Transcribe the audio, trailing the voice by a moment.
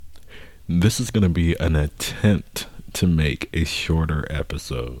This is going to be an attempt to make a shorter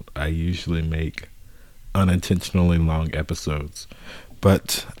episode. I usually make unintentionally long episodes,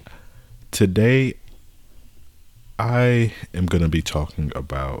 but today I am going to be talking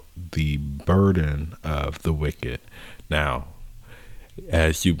about the burden of the wicked. Now,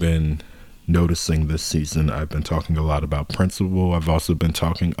 as you've been noticing this season, I've been talking a lot about principle. I've also been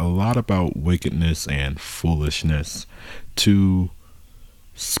talking a lot about wickedness and foolishness, two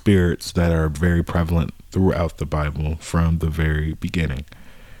spirits that are very prevalent throughout the Bible from the very beginning.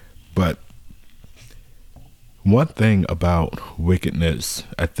 But one thing about wickedness,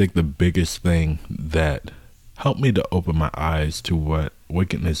 I think the biggest thing that helped me to open my eyes to what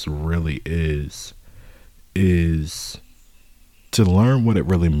wickedness really is to learn what it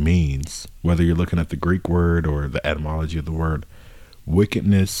really means. Whether you're looking at the Greek word or the etymology of the word,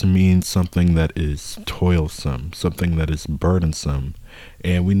 wickedness means something that is toilsome, something that is burdensome.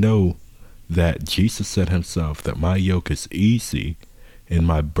 And we know that Jesus said himself that my yoke is easy and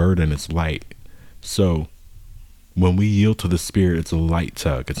my burden is light. So when we yield to the Spirit, it's a light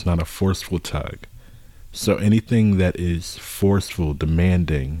tug. It's not a forceful tug. So anything that is forceful,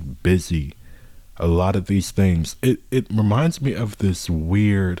 demanding, busy, a lot of these things, it reminds me of this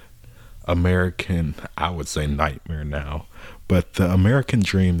weird American, I would say nightmare now, but the American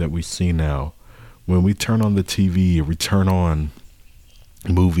dream that we see now, when we turn on the TV or we turn on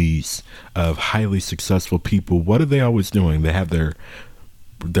movies of highly successful people, what are they always doing? They have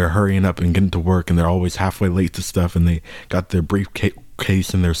they're hurrying up and getting to work, and they're always halfway late to stuff, and they got their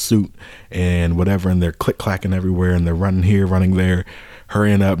briefcase and their suit and whatever, and they're click-clacking everywhere, and they're running here, running there,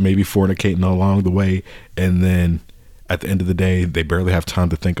 hurrying up, maybe fornicating along the way, and then at the end of the day, they barely have time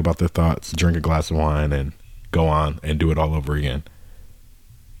to think about their thoughts, drink a glass of wine, and go on and do it all over again.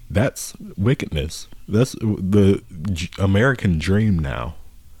 That's wickedness. That's the American dream now.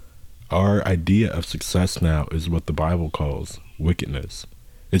 Our idea of success now is what the Bible calls wickedness.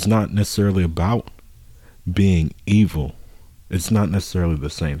 It's not necessarily about being evil. It's not necessarily the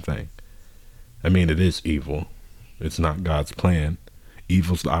same thing. I mean, it is evil. It's not God's plan.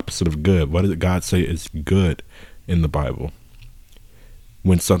 Evil's the opposite of good. What does God say is good in the Bible?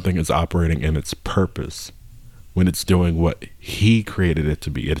 When something is operating in its purpose, when it's doing what he created it to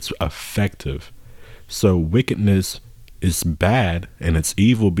be, it's effective. So wickedness is bad and it's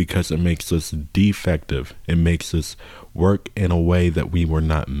evil because it makes us defective. It makes us work in a way that we were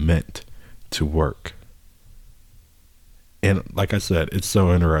not meant to work. And like I said, it's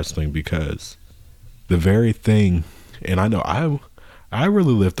so interesting because the very thing, and I know I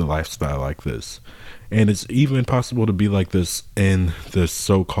really lived a lifestyle like this, and it's even possible to be like this in the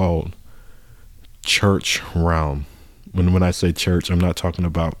so-called church realm. When I say church, I'm not talking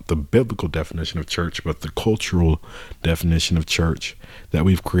about the biblical definition of church, but the cultural definition of church that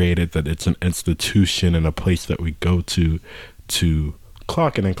we've created, that it's an institution and a place that we go to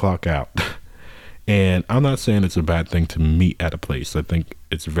clock in and clock out. And I'm not saying it's a bad thing to meet at a place. I think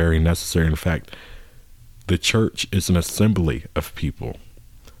it's very necessary. In fact, the church is an assembly of people,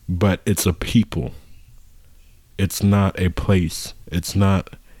 but it's a people. It's not a place. It's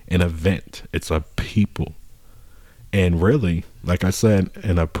not an event. It's a people. And really, like I said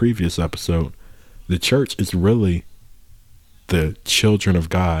in a previous episode, the church is really the children of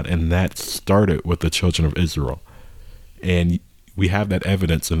God, and that started with the children of Israel. And we have that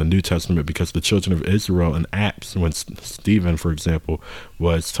evidence in the New Testament because the children of Israel in Acts, when Stephen, for example,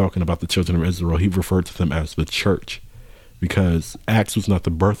 was talking about the children of Israel, he referred to them as the church, because Acts was not the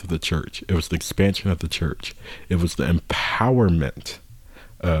birth of the church. It was the expansion of the church. It was the empowerment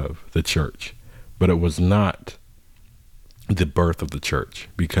of the church, but it was not the birth of the church,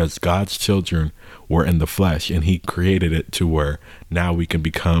 because God's children were in the flesh and he created it to where now we can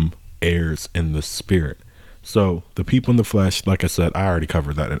become heirs in the spirit. So the people in the flesh, like I said, I already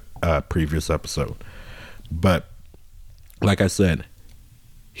covered that in a previous episode, but like I said,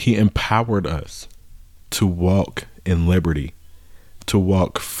 he empowered us to walk in liberty, to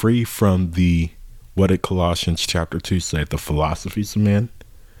walk free from what did Colossians chapter 2 say, the philosophies of men,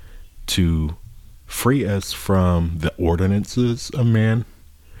 to free us from the ordinances of man,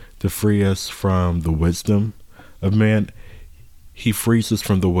 to free us from the wisdom of man. He frees us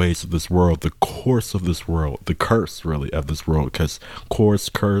from the ways of this world, the course of this world, the curse really of this world, because course,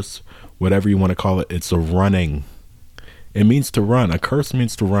 curse, whatever you want to call it, it's a running. It means to run. A curse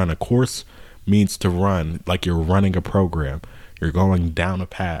means to run. A course means to run, like you're running a program. You're going down a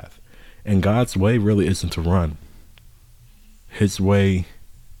path. And God's way really isn't to run. His way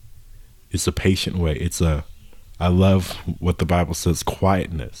is a patient way. I love what the Bible says,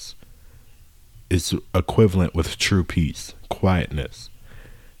 quietness is equivalent with true peace, quietness.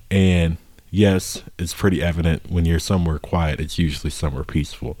 And yes, it's pretty evident when you're somewhere quiet, it's usually somewhere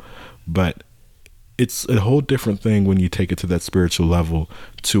peaceful. But it's a whole different thing when you take it to that spiritual level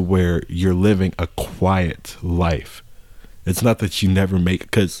to where you're living a quiet life. It's not that you never make,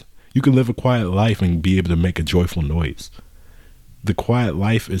 because you can live a quiet life and be able to make a joyful noise. The quiet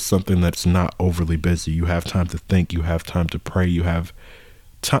life is something that's not overly busy. You have time to think, you have time to pray, you have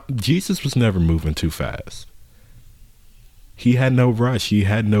time. Jesus was never moving too fast. He had no rush. He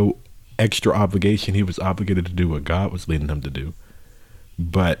had no extra obligation. He was obligated to do what God was leading him to do.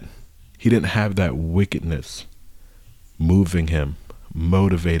 But he didn't have that wickedness moving him,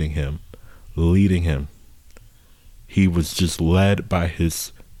 motivating him, leading him. He was just led by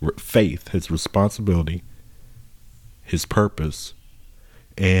his faith, his responsibility, his purpose,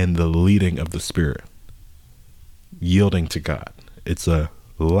 and the leading of the Spirit, yielding to God. It's a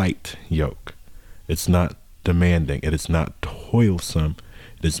light yoke. It's not demanding. It is not toilsome.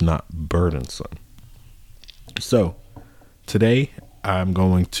 It is not burdensome. So today I'm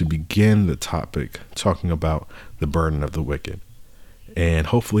going to begin the topic talking about the burden of the wicked. And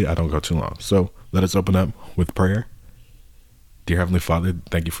hopefully I don't go too long. So let us open up with prayer. Dear Heavenly Father,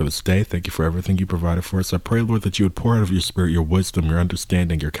 thank you for this day. Thank you for everything you provided for us. I pray, Lord, that you would pour out of your Spirit, your wisdom, your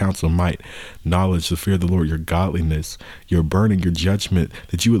understanding, your counsel, might, knowledge, the fear of the Lord, your godliness, your burning, your judgment,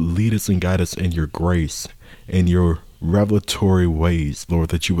 that you would lead us and guide us in your grace and your revelatory ways, Lord,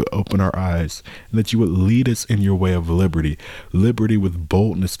 that you would open our eyes and that you would lead us in your way of liberty with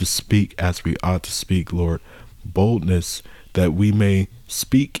boldness to speak as we ought to speak, Lord, boldness that we may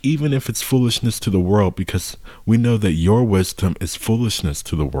speak even if it's foolishness to the world, because we know that your wisdom is foolishness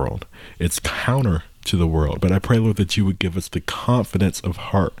to the world. It's counter to the world. But I pray, Lord, that you would give us the confidence of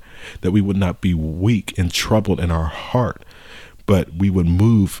heart, that we would not be weak and troubled in our heart, but we would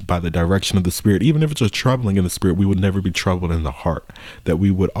move by the direction of the Spirit. Even if it's a troubling in the Spirit, we would never be troubled in the heart, that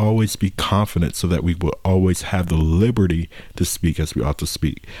we would always be confident, so that we will always have the liberty to speak as we ought to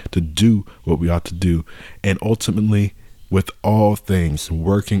speak, to do what we ought to do, and ultimately, with all things,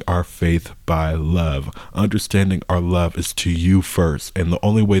 working our faith by love, understanding our love is to you first. And the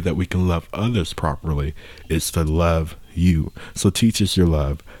only way that we can love others properly is to love you. So teach us your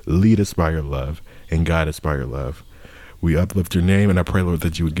love, lead us by your love, and guide us by your love. We uplift your name, and I pray, Lord,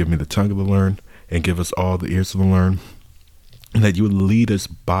 that you would give me the tongue to learn and give us all the ears to learn, and that you would lead us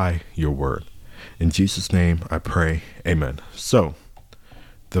by your word. In Jesus' name I pray, amen. So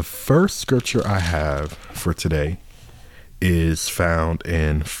the first scripture I have for today is found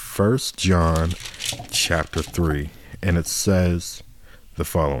in 1 John chapter 3, and it says the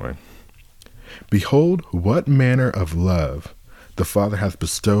following: Behold, what manner of love the Father hath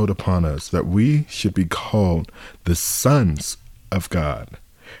bestowed upon us, that we should be called the sons of God.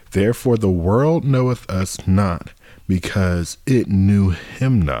 Therefore the world knoweth us not, because it knew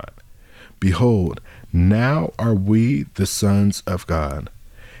him not. Behold, now are we the sons of God,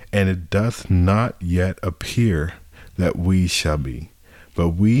 and it doth not yet appear that we shall be. But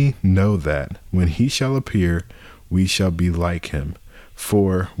we know that when he shall appear, we shall be like him,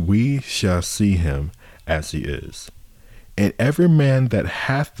 for we shall see him as he is. And every man that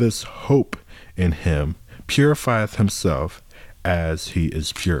hath this hope in him purifieth himself as he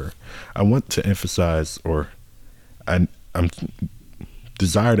is pure. I want to emphasize, or I'm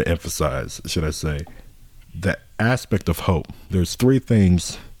desire to emphasize, should I say, that aspect of hope. There's three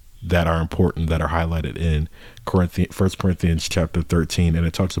things that are important that are highlighted in 1 Corinthians chapter 13, and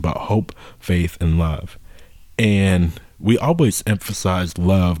it talks about hope, faith, and love. And we always emphasize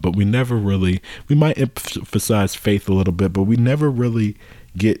love, but we might emphasize faith a little bit, but we never really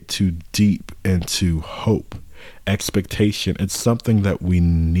get too deep into hope. Expectation, it's something that we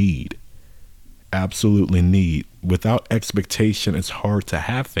need, absolutely need. Without expectation, it's hard to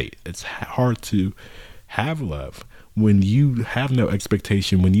have faith. It's hard to have love. When you have no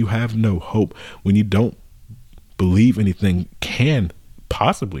expectation, when you have no hope, when you don't believe anything can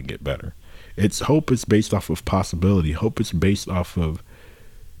possibly get better. Hope is based off of possibility. Hope is based off of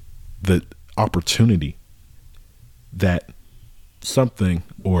the opportunity that something,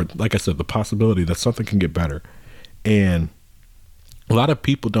 or like I said, the possibility that something can get better. And a lot of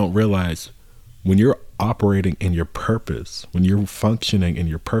people don't realize, when you're operating in your purpose, when you're functioning in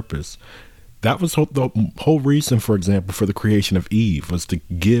your purpose, that was the whole reason, for example, for the creation of Eve, was to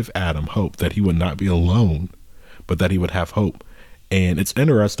give Adam hope, that he would not be alone, but that he would have hope. And it's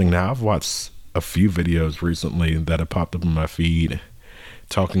interesting. Now, I've watched a few videos recently that have popped up in my feed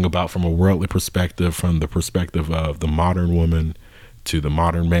talking about, from a worldly perspective, from the perspective of the modern woman to the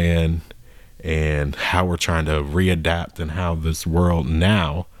modern man, and how we're trying to readapt, and how this world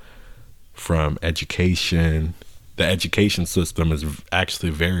now, from education, the education system is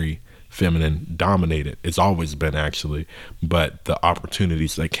actually very feminine dominated. It's always been, actually, but the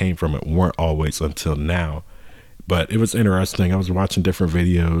opportunities that came from it weren't always until now. But it was interesting. I was watching different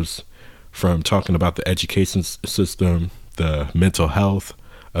videos from talking about the education system, the mental health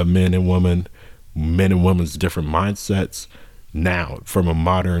of men and women's different mindsets now from a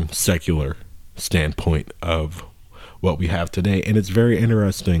modern secular standpoint of what we have today. And it's very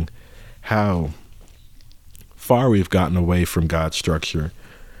interesting how far we've gotten away from God's structure.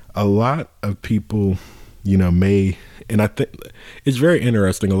 A lot of people, and I think it's very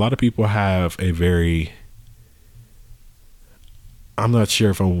interesting. A lot of people have a very, I'm not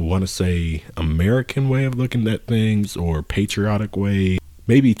sure if I want to say American way of looking at things or patriotic way.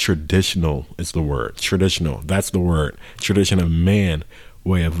 Maybe traditional is the word. Traditional, that's the word. Traditional man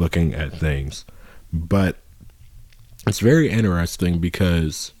way of looking at things. But it's very interesting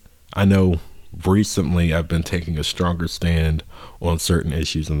because I know recently I've been taking a stronger stand on certain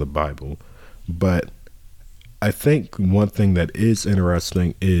issues in the Bible. But I think one thing that is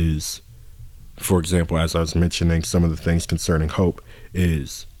interesting is, for example, as I was mentioning, some of the things concerning hope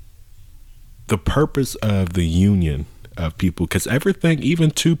is the purpose of the union of people. Because everything, even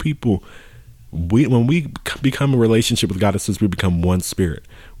two people, when we become a relationship with God, it says we become one spirit.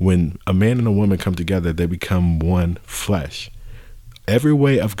 When a man and a woman come together, they become one flesh. Every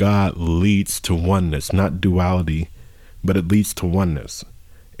way of God leads to oneness, not duality, but it leads to oneness,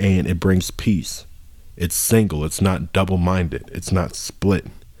 and it brings peace. It's single. It's not double-minded. It's not split.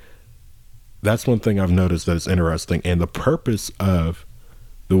 That's one thing I've noticed that is interesting. And the purpose of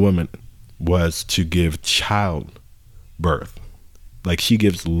the woman was to give childbirth. Like, she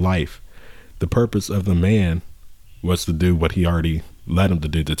gives life. The purpose of the man was to do what he already led him to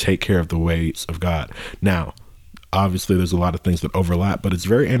do, to take care of the ways of God. Now, obviously, there's a lot of things that overlap, but it's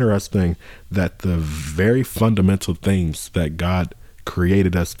very interesting that the very fundamental things that God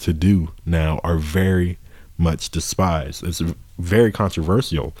created us to do now are very much despised. It's very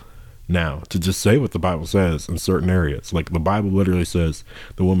controversial now to just say what the Bible says in certain areas. Like, the Bible literally says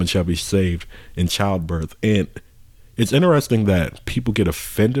the woman shall be saved in childbirth. And it's interesting that people get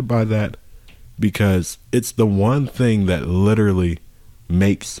offended by that because it's the one thing that literally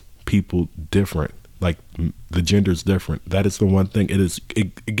makes people different. Like, the gender is different. That is the one thing.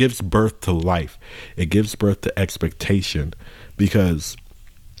 It gives birth to life. It gives birth to expectation, because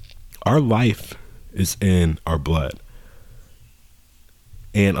our life is in our blood.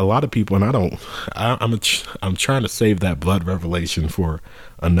 And a lot of people, and I'm trying to save that blood revelation for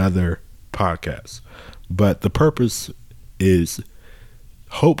another podcast. But the purpose is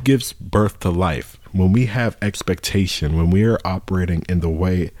hope gives birth to life. When we have expectation, when we are operating in the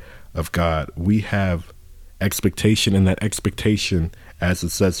way of God, we have expectation, and that expectation, as it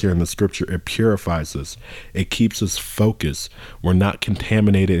says here in the scripture, it purifies us. It keeps us focused. We're not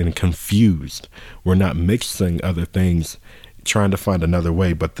contaminated and confused. We're not mixing other things, trying to find another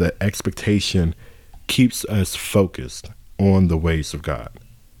way, but the expectation keeps us focused on the ways of God.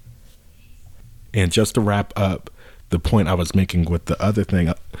 And just to wrap up the point I was making with the other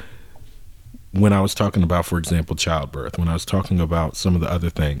thing, when I was talking about, for example, childbirth, when I was talking about some of the other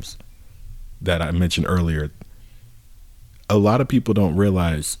things that I mentioned earlier, a lot of people don't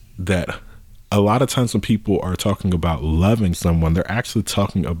realize that a lot of times when people are talking about loving someone, they're actually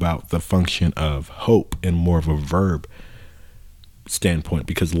talking about the function of hope in more of a verb standpoint,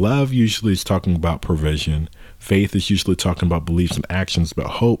 because love usually is talking about provision. Faith is usually talking about beliefs and actions, but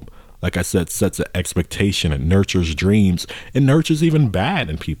hope, like I said, sets an expectation. It nurtures dreams. It nurtures even bad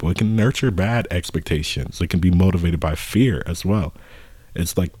in people. It can nurture bad expectations. It can be motivated by fear as well.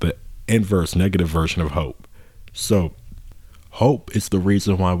 It's like the inverse, negative version of hope. So hope is the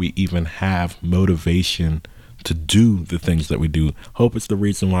reason why we even have motivation to do the things that we do. Hope is the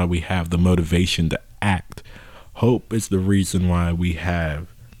reason why we have the motivation to act. Hope is the reason why we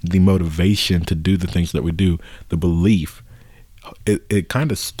have the motivation to do the things that we do. The belief, it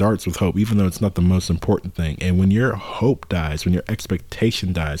kind of starts with hope, even though it's not the most important thing. And when your hope dies, when your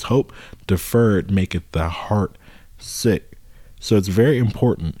expectation dies, hope deferred maketh the heart sick. So it's very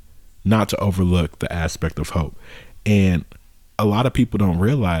important not to overlook the aspect of hope. And a lot of people don't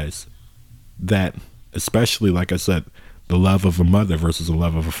realize that, especially, like I said, the love of a mother versus the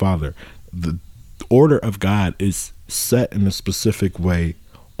love of a father. The order of God is set in a specific way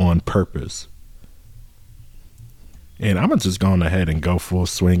on purpose. And I'm just going ahead and go full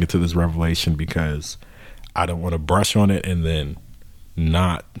swing into this revelation because I don't want to brush on it and then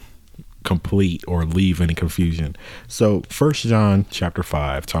not complete or leave any confusion. So 1 John chapter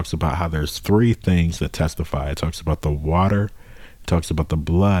 5 talks about how there's three things that testify. It talks about the water, it talks about the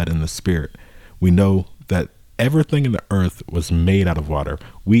blood, and the spirit. We know that everything in the earth was made out of water.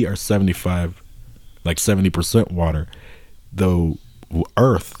 We are 70% water. The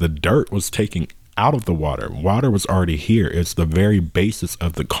earth, the dirt was taken out of the water. Water was already here. It's the very basis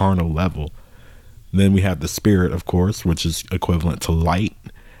of the carnal level. Then we have the spirit, of course, which is equivalent to light.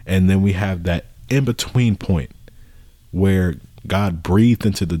 And then we have that in-between point where God breathed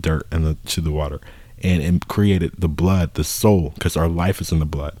into the dirt and to the water and created the blood, the soul, because our life is in the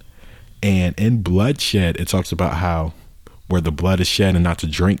blood. And in bloodshed, it talks about how where the blood is shed and not to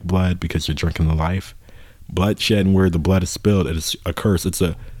drink blood because you're drinking the life. Bloodshed and where the blood is spilled, it is a curse.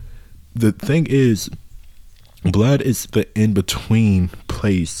 The thing is, blood is the in-between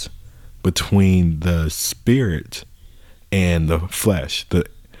place between the spirit and the flesh, the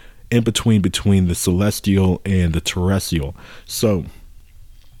in-between between the celestial and the terrestrial. So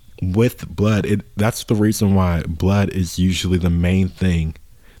with blood, that's the reason why blood is usually the main thing.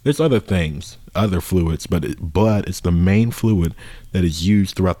 There's other things, other fluids, but blood is the main fluid that is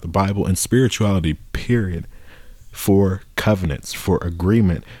used throughout the Bible and spirituality, period, for covenants, for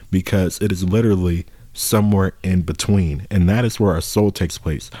agreement, because it is literally somewhere in between. And that is where our soul takes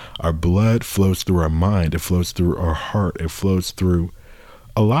place. Our blood flows through our mind. It flows through our heart. It flows through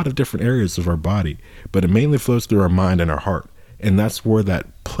a lot of different areas of our body, but it mainly flows through our mind and our heart. And that's where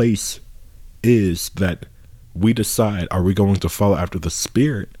that place is that we decide, are we going to follow after the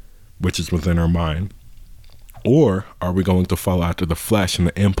spirit, which is within our mind, or are we going to follow after the flesh and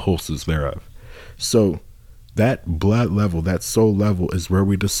the impulses thereof? So that blood level, that soul level is where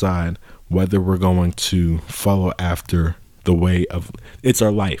we decide whether we're going to follow after the way of, it's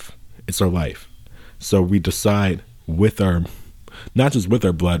our life. It's our life. So we decide with our, not just with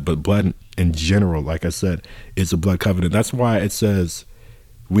our blood, but blood in general, like I said, is a blood covenant. That's why it says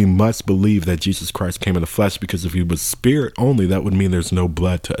we must believe that Jesus Christ came in the flesh, because if he was spirit only, that would mean there's no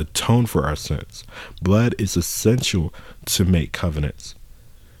blood to atone for our sins. Blood is essential to make covenants.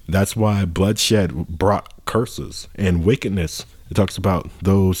 That's why bloodshed brought curses and wickedness. It talks about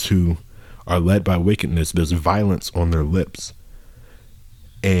those who are led by wickedness. There's violence on their lips.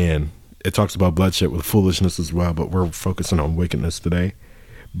 And it talks about bloodshed with foolishness as well, but we're focusing on wickedness today.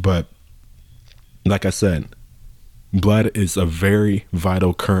 But like I said, blood is a very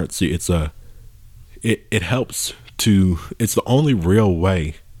vital currency. It helps to, it's the only real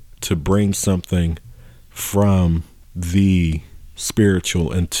way to bring something from the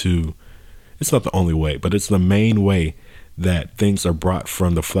spiritual into, it's not the only way, but it's the main way that things are brought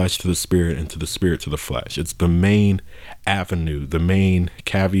from the flesh to the spirit and to the spirit to the flesh. It's the main avenue, the main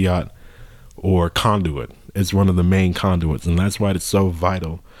caveat or conduit. Is one of the main conduits. And that's why it's so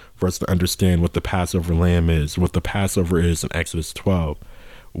vital for us to understand what the Passover lamb is, what the Passover is in Exodus 12,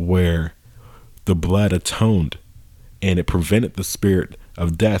 where the blood atoned and it prevented the spirit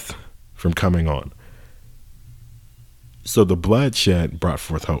of death from coming on. So the bloodshed brought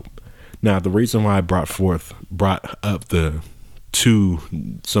forth hope. Now, the reason why I brought up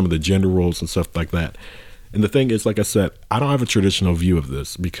some of the gender roles and stuff like that. And the thing is, like I said, I don't have a traditional view of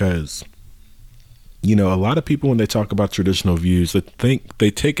this because, you know, a lot of people, when they talk about traditional views,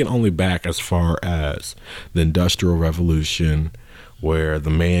 they take it only back as far as the Industrial Revolution, where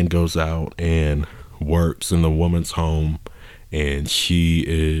the man goes out and works in the woman's home and she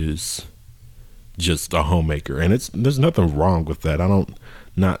is just a homemaker. And there's nothing wrong with that. I don't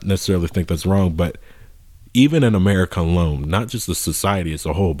not necessarily think that's wrong, but even in America alone, not just the society as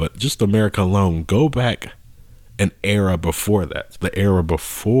a whole, but just America alone, go back an era before that, the era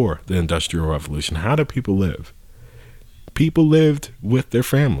before the Industrial Revolution. How did people live? People lived with their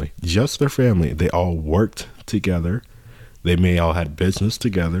family, just their family. They all worked together. They may all had business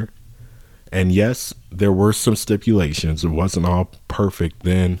together. And yes, there were some stipulations. It wasn't all perfect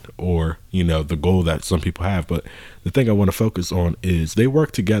then, or, you know, the goal that some people have. But the thing I want to focus on is they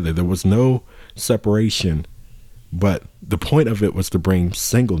worked together. There was no separation, but the point of it was to bring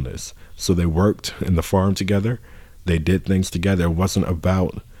singleness. So they worked in the farm together. They did things together. It wasn't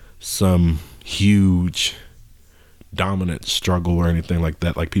about some huge dominant struggle or anything like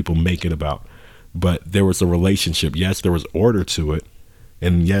that, like people make it about. But there was a relationship. Yes, there was order to it.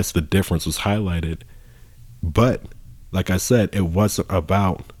 And yes, the difference was highlighted. But like I said, it wasn't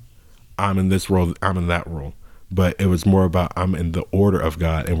about I'm in this world, I'm in that world. But it was more about I'm in the order of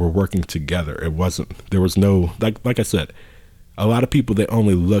God and we're working together. It wasn't, there was no, like I said, a lot of people, they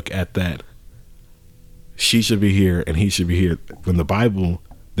only look at that. She should be here and he should be here. When the Bible,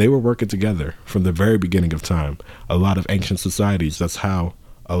 they were working together from the very beginning of time. A lot of ancient societies, that's how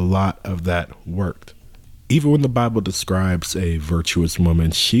a lot of that worked. even when the Bible describes a virtuous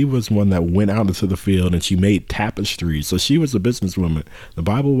woman, she was one that went out into the field and she made tapestries. So she was a businesswoman. The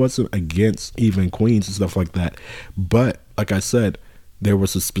Bible wasn't against even queens and stuff like that. But like I said, there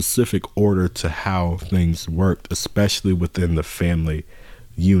was a specific order to how things worked, especially within the family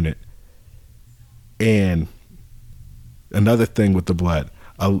unit. And another thing with the blood,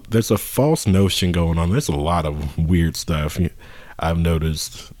 there's a false notion going on. There's a lot of weird stuff I've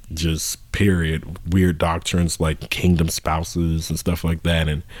noticed, just period. Weird doctrines like kingdom spouses and stuff like that,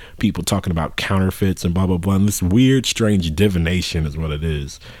 and people talking about counterfeits and blah, blah, blah. And this weird, strange divination is what it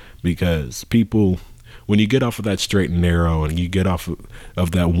is, because people, when you get off of that straight and narrow and you get off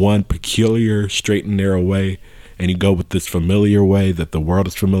of that one peculiar straight and narrow way, and you go with this familiar way that the world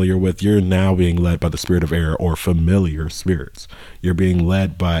is familiar with, you're now being led by the spirit of error or familiar spirits. You're being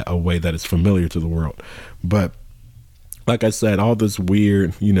led by a way that is familiar to the world. But like I said, all this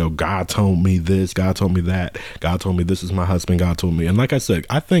weird, God told me this, God told me that, God told me this is my husband, God told me. And like I said,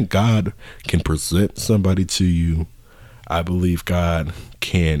 I think God can present somebody to you. I believe God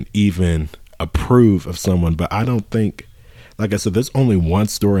can even approve of someone, but I don't think, like I said, there's only one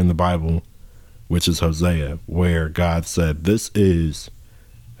story in the Bible, which is Hosea, where God said, this is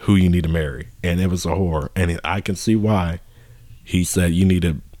who you need to marry. And it was a whore. And I can see why he said you need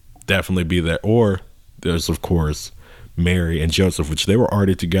to definitely be there. Or there's, of course, Mary and Joseph, which they were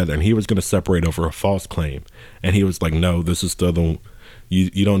already together, and he was going to separate over a false claim. And he was like, no, this is still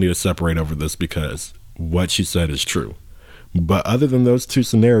you don't need to separate over this because what she said is true. But other than those two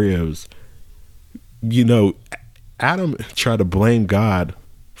scenarios, Adam tried to blame God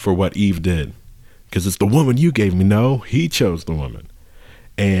for what Eve did because it's the woman you gave me. No, he chose the woman.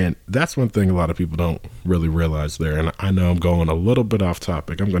 And that's one thing a lot of people don't really realize there. And I know I'm going a little bit off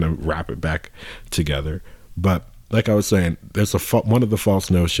topic. I'm going to wrap it back together. But like I was saying, there's one of the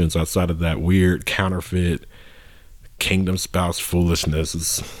false notions outside of that weird counterfeit kingdom spouse foolishness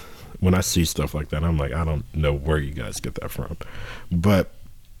is when I see stuff like that, I'm like, I don't know where you guys get that from. But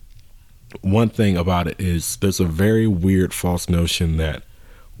one thing about it is there's a very weird false notion that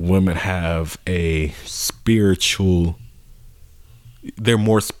women have they're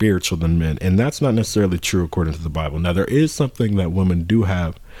more spiritual than men. And that's not necessarily true according to the Bible. Now, there is something that women do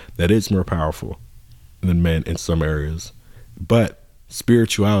have that is more powerful than men in some areas, but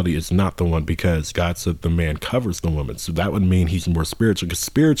spirituality is not the one, because God said the man covers the woman. So that would mean he's more spiritual, because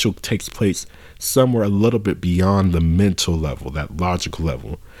spiritual takes place somewhere a little bit beyond the mental level, that logical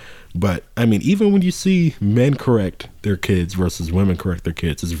level. But I mean, even when you see men correct their kids versus women correct their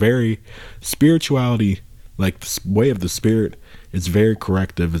kids, it's very spirituality, like the way of the spirit, is very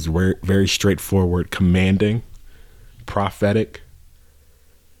corrective, is very, very straightforward, commanding, prophetic.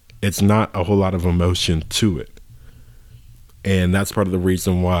 It's not a whole lot of emotion to it. And that's part of the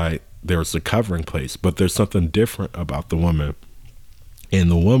reason why there's a covering place. But there's something different about the woman.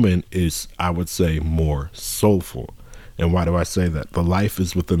 And the woman is, I would say, more soulful. And why do I say that? The life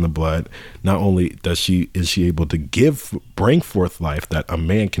is within the blood. Not only is she able to bring forth life that a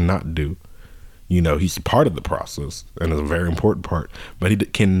man cannot do. He's a part of the process and is a very important part, but he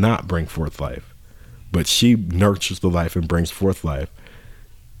cannot bring forth life. But she nurtures the life and brings forth life.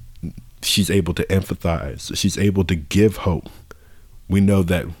 She's able to empathize. She's able to give hope. We know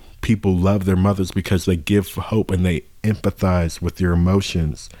that people love their mothers because they give hope and they empathize with your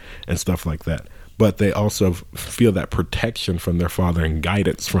emotions and stuff like that. But they also feel that protection from their father and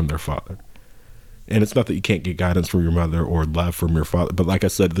guidance from their father. And it's not that you can't get guidance from your mother or love from your father, but like I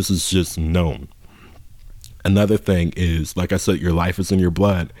said, this is just known. Another thing is, like I said, your life is in your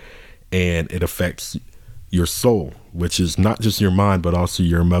blood and it affects your soul, which is not just your mind, but also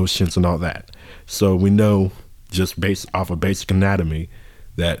your emotions and all that. So we know, just based off of basic anatomy,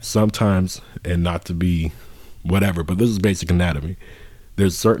 that sometimes, and not to be whatever, but this is basic anatomy,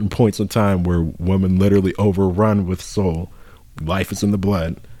 there's certain points in time where women literally overrun with soul. Life is in the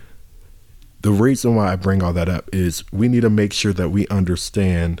blood. The reason why I bring all that up is we need to make sure that we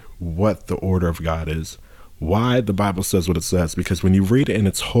understand what the order of God is, why the Bible says what it says, because when you read it in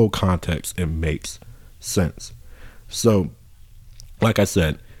its whole context, it makes sense. So, like I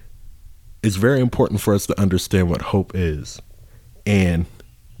said, it's very important for us to understand what hope is. And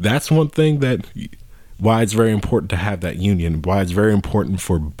that's one thing that why it's very important to have that union, why it's very important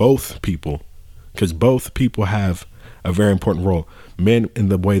for both people, because both people have a very important role. Men in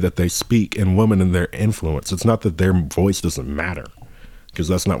the way that they speak and women in their influence. It's not that their voice doesn't matter, because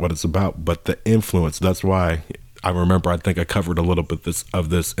that's not what it's about, but the influence. That's why I think I covered a little bit of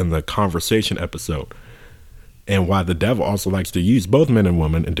this in the conversation episode. And why the devil also likes to use both men and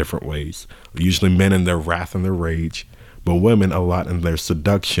women in different ways. Usually men in their wrath and their rage, but women a lot in their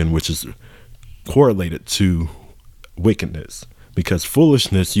seduction, which is correlated to wickedness, because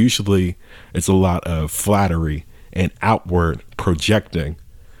foolishness usually is a lot of flattery and outward projecting,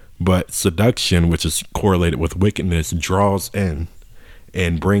 but seduction, which is correlated with wickedness, draws in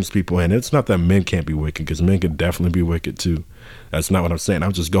and brings people in. It's not that men can't be wicked, because men can definitely be wicked too. That's not what I'm saying.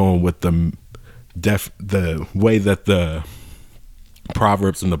 I'm just going with the way that the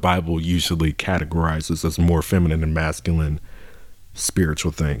Proverbs in the Bible usually categorizes as more feminine and masculine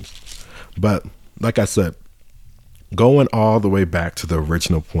spiritual things. But like I said, going all the way back to the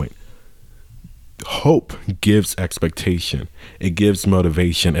original point, hope gives expectation. It gives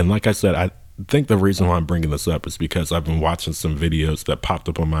motivation. And like I said, I think the reason why I'm bringing this up is because I've been watching some videos that popped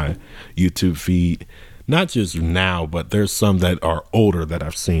up on my YouTube feed, not just now, but there's some that are older that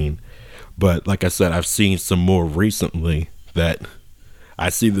I've seen. But like I said, I've seen some more recently that I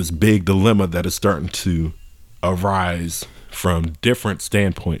see this big dilemma that is starting to arise from different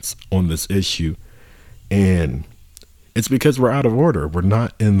standpoints on this issue. And it's because we're out of order. We're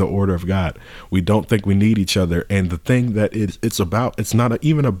not in the order of God. We don't think we need each other. And the thing that it's not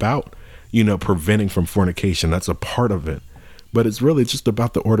even about, preventing from fornication. That's a part of it. But it's really just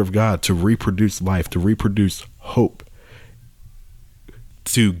about the order of God to reproduce life, to reproduce hope,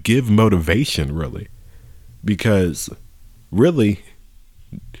 to give motivation, really. Because really,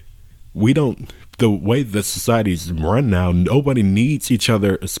 the way that society's run now, nobody needs each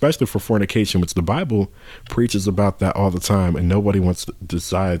other, especially for fornication, which the Bible preaches about that all the time, and nobody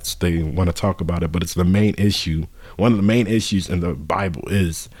decides they want to talk about it, but it's the main issue. One of the main issues in the Bible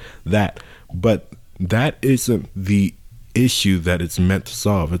is that, but that isn't the issue that it's meant to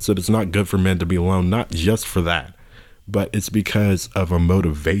solve. It said it's not good for men to be alone, not just for that, but it's because of a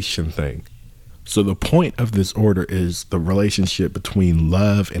motivation thing. So the point of this order is the relationship between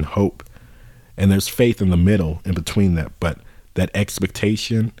love and hope. And there's faith in the middle in between that. But that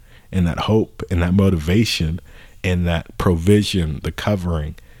expectation and that hope and that motivation and that provision, the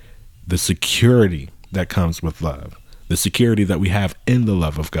covering, the security that comes with love, the security that we have in the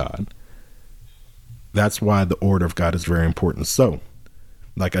love of God. That's why the order of God is very important. So,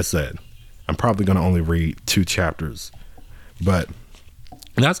 like I said, I'm probably going to only read 2 chapters, but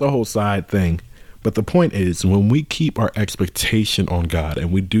that's a whole side thing. But the point is, when we keep our expectation on God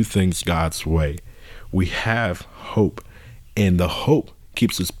and we do things God's way, we have hope, and the hope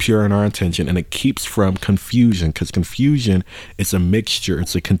keeps us pure in our intention, and it keeps from confusion, because confusion is a mixture.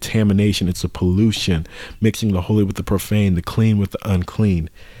 It's a contamination. It's a pollution, mixing the holy with the profane, the clean with the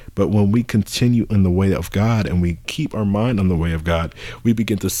unclean. But when we continue in the way of God and we keep our mind on the way of God, we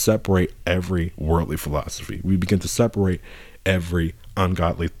begin to separate every worldly philosophy. We begin to separate every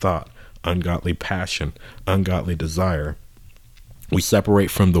ungodly thought, ungodly passion, ungodly desire. We separate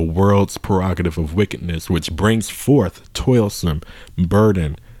from the world's prerogative of wickedness, which brings forth toilsome,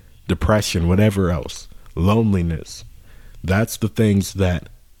 burden, depression, whatever else, loneliness. That's the things that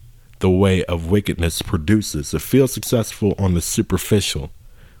the way of wickedness produces. It feels successful on the superficial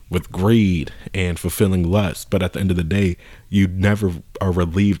with greed and fulfilling lust, but at the end of the day, you never are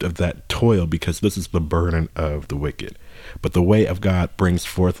relieved of that toil, because this is the burden of the wicked. But the way of God brings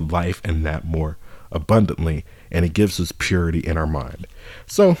forth life, and that more abundantly, and it gives us purity in our mind.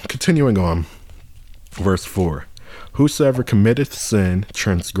 So continuing on, verse 4, whosoever committeth sin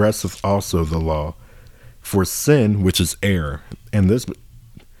transgresseth also the law, for sin, which is error. And this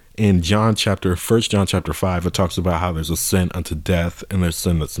in 1 John chapter 5, it talks about how there's a sin unto death and there's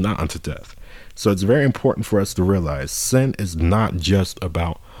sin that's not unto death. So it's very important for us to realize sin is not just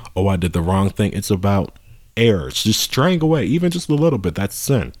about, oh, I did the wrong thing. It's about errors, just straying away, even just a little bit. That's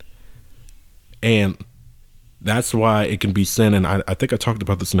sin. And that's why it can be sin. And I think I talked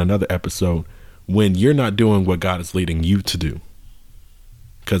about this in another episode, when you're not doing what God is leading you to do.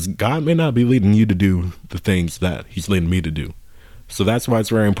 Because God may not be leading you to do the things that he's leading me to do. So that's why it's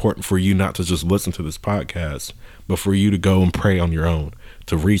very important for you not to just listen to this podcast, but for you to go and pray on your own,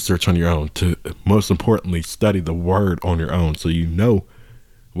 to research on your own, to most importantly, study the word on your own, so you know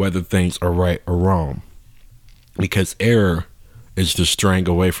whether things are right or wrong. Because error is just straying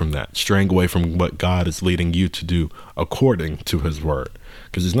away from that, straying away from what God is leading you to do according to his word,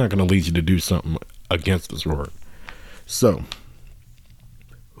 because he's not going to lead you to do something against his word. So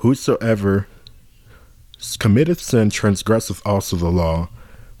whosoever committeth sin transgresseth also the law,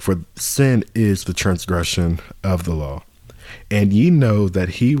 for sin is the transgression of the law. And ye know that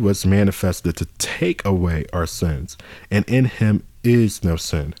he was manifested to take away our sins, and in him is no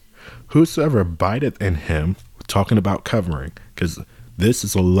sin. Whosoever abideth in him, talking about covering, because this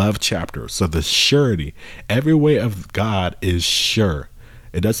is a love chapter. So the surety, every way of God is sure.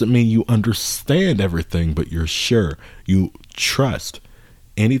 It doesn't mean you understand everything, but you're sure. You trust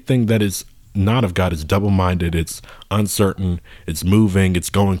anything that is not of God is double-minded, it's uncertain, it's moving, it's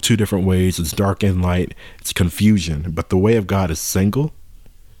going two different ways, it's dark and light, it's confusion. But the way of God is single,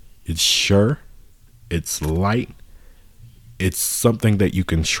 it's sure, it's light, it's something that you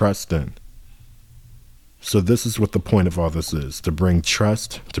can trust in. So this is what the point of all this is, to bring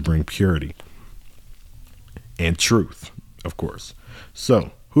trust, to bring purity and truth, of course.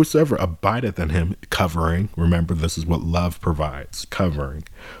 So whosoever abideth in him, covering, remember this is what love provides, covering.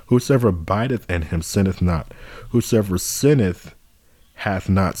 Whosoever abideth in him sinneth not. Whosoever sinneth hath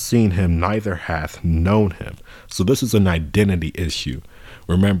not seen him, neither hath known him. So this is an identity issue.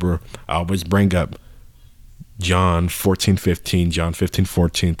 Remember, I always bring up John 14:15, John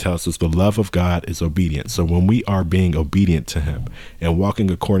 15:14 tells us the love of God is obedience. So when we are being obedient to him and walking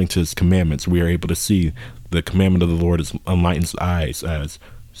according to his commandments, we are able to see the commandment of the Lord enlightens eyes, as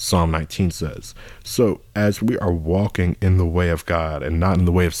Psalm 19 says. So as we are walking in the way of God and not in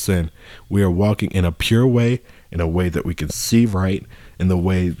the way of sin, we are walking in a pure way, in a way that we can see right, in the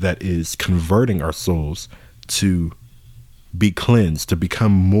way that is converting our souls to be cleansed, to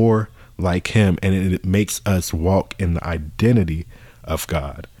become more like him, and it makes us walk in the identity of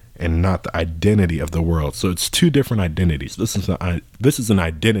God and not the identity of the world. So it's two different identities. This is an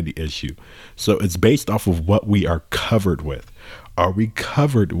identity issue. So it's based off of what we are covered with. Are we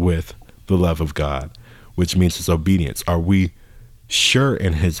covered with the love of God, which means his obedience? Are we sure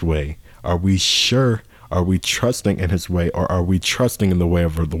in his way? Are we sure? Are we trusting in his way, or are we trusting in the way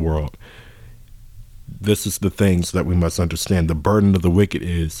of the world? This is the things that we must understand. The burden of the wicked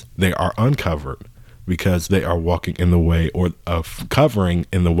is they are uncovered because they are walking in the way, or of covering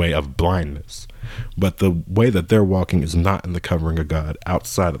in the way of blindness. But the way that they're walking is not in the covering of God,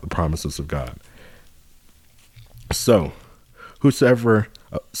 outside of the promises of God. So whosoever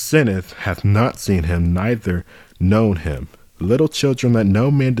sinneth hath not seen him, neither known him. Little children, let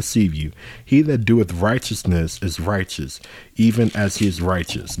no man deceive you. He that doeth righteousness is righteous, even as he is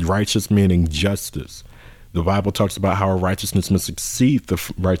righteous. Righteous meaning justice. The Bible talks about how our righteousness must exceed the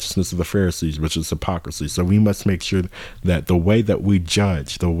righteousness of the Pharisees, which is hypocrisy. So we must make sure that the way that we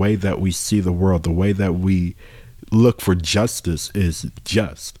judge, the way that we see the world, the way that we look for justice is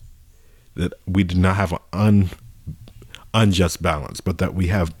just. That we do not have an unjust balance, but that we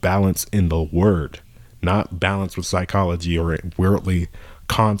have balance in the word. Not balance with psychology or worldly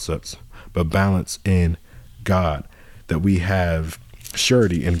concepts, but balance in God, that we have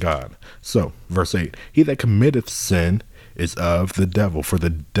surety in God. So, verse 8, he that committeth sin is of the devil, for the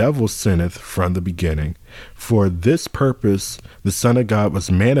devil sinneth from the beginning. For this purpose the Son of God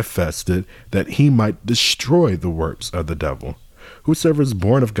was manifested, that he might destroy the works of the devil. Whosoever is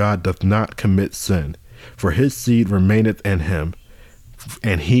born of God doth not commit sin, for his seed remaineth in him,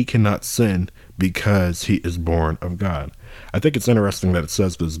 and he cannot sin, because he is born of God. I think it's interesting that it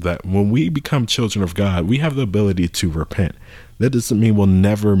says this, that when we become children of God, we have the ability to repent. That doesn't mean we'll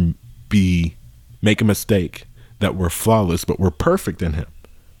never make a mistake, that we're flawless, but we're perfect in him.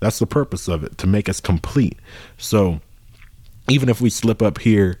 That's the purpose of it, to make us complete. So even if we slip up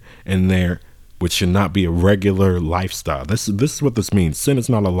here and there, which should not be a regular lifestyle. This is what this means. Sin is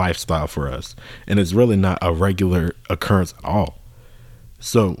not a lifestyle for us, and it's really not a regular occurrence at all.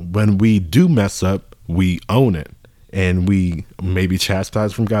 So when we do mess up, we own it, and we may be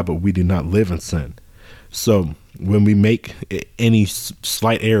chastised from God, but we do not live in sin. So when we make any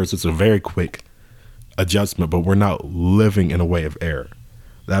slight errors, it's a very quick adjustment, but we're not living in a way of error.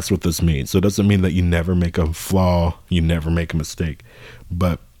 That's what this means. So it doesn't mean that you never make a flaw, you never make a mistake.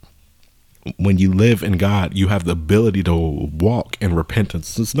 But when you live in God, you have the ability to walk in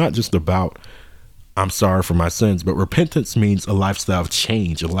repentance. It's not just about I'm sorry for my sins, but repentance means a lifestyle of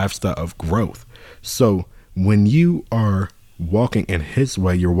change, a lifestyle of growth. So when you are walking in his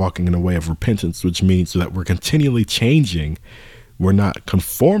way, you're walking in a way of repentance, which means that we're continually changing. We're not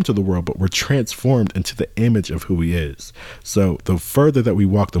conformed to the world, but we're transformed into the image of who he is. So the further that we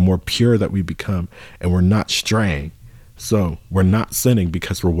walk, the more pure that we become, and we're not straying. So we're not sinning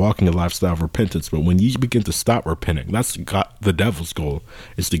because we're walking a lifestyle of repentance. But when you begin to stop repenting, that's the devil's goal,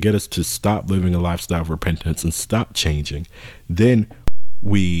 is to get us to stop living a lifestyle of repentance and stop changing. Then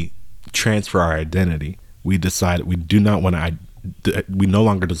we transfer our identity. We decide we do not want to, we no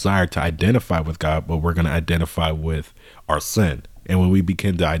longer desire to identify with God, but we're going to identify with our sin. And when we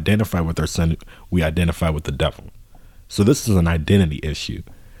begin to identify with our sin, we identify with the devil. So this is an identity issue.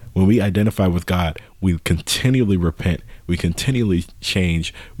 When we identify with God, we continually repent, we continually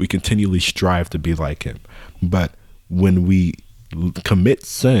change, we continually strive to be like him. But when we commit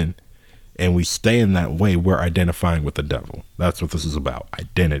sin and we stay in that way, we're identifying with the devil. That's what this is about,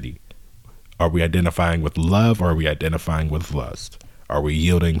 identity. Are we identifying with love, or are we identifying with lust? Are we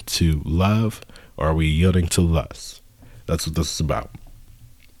yielding to love, or are we yielding to lust? That's what this is about.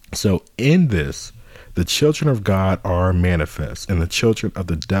 So in this, the children of God are manifest, and the children of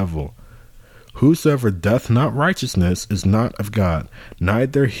the devil. Whosoever doth not righteousness is not of God,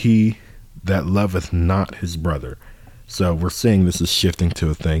 neither he that loveth not his brother. So we're seeing this is shifting to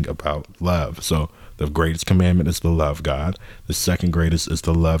a thing about love. So the greatest commandment is to love God. The second greatest is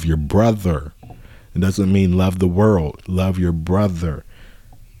to love your brother. It doesn't mean love the world. Love your brother.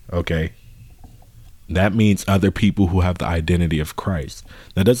 Okay. That means other people who have the identity of Christ.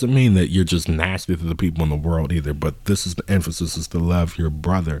 That doesn't mean that you're just nasty to the people in the world either, but this is the emphasis, is to love your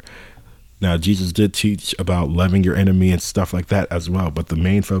brother. Now, Jesus did teach about loving your enemy and stuff like that as well, but the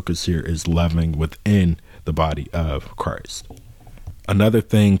main focus here is loving within the body of Christ. Another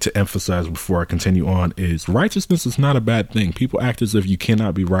thing to emphasize before I continue on is righteousness is not a bad thing. People act as if you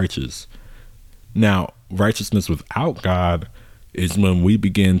cannot be righteous. Now, righteousness without God is when we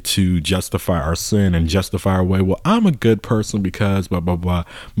begin to justify our sin and justify our way. Well, I'm a good person because blah, blah, blah.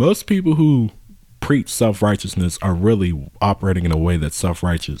 Most people who preach self-righteousness are really operating in a way that's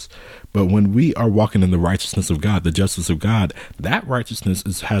self-righteous. But when we are walking in the righteousness of God, the justice of God, that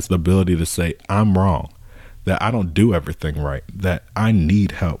righteousness has the ability to say, I'm wrong, that I don't do everything right, that I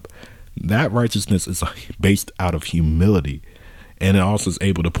need help. That righteousness is based out of humility. And it also is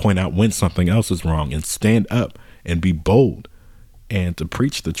able to point out when something else is wrong and stand up and be bold and to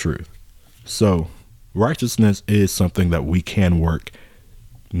preach the truth. So righteousness is something that we can work,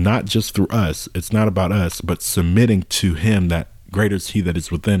 not just through us. It's not about us, but submitting to him, that greater is he that is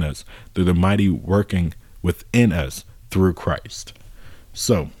within us, through the mighty working within us through Christ.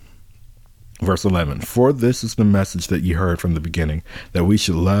 So verse 11, for this is the message that you heard from the beginning, that we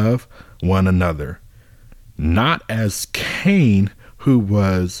should love one another, not as Cain, who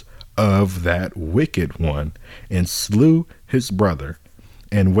was of that wicked one, and slew his brother.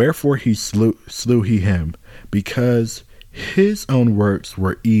 And wherefore he slew he him? Because his own works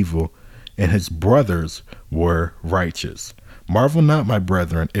were evil, and his brothers were righteous. Marvel not, my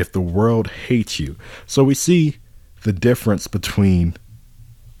brethren, if the world hates you. So we see the difference between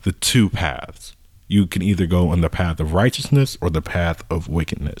the two paths. You can either go on the path of righteousness or the path of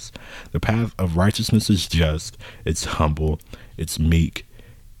wickedness. The path of righteousness is just, it's humble, it's meek,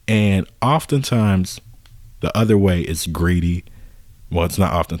 and oftentimes the other way is greedy. Well, it's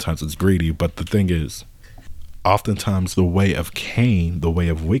not oftentimes it's greedy, but the thing is, oftentimes the way of Cain, the way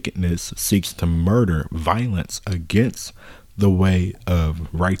of wickedness, seeks to murder, violence against the way of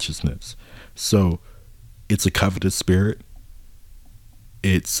righteousness. So it's a covetous spirit,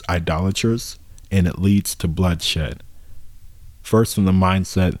 it's idolatrous, and it leads to bloodshed. First in the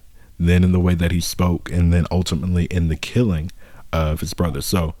mindset, then in the way that he spoke, and then ultimately in the killing of his brother.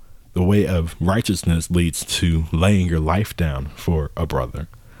 So the way of righteousness leads to laying your life down for a brother.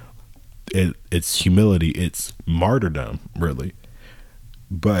 It's humility, it's martyrdom, really,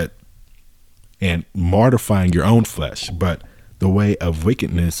 and mortifying your own flesh. But the way of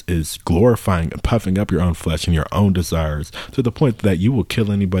wickedness is glorifying and puffing up your own flesh and your own desires to the point that you will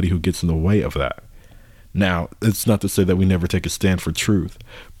kill anybody who gets in the way of that. Now, it's not to say that we never take a stand for truth,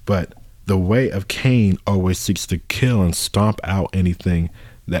 but the way of Cain always seeks to kill and stomp out anything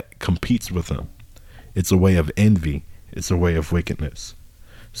that competes with him. It's a way of envy. It's a way of wickedness.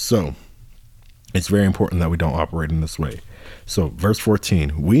 So it's very important that we don't operate in this way. So verse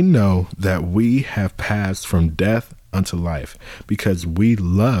 14, we know that we have passed from death unto life, because we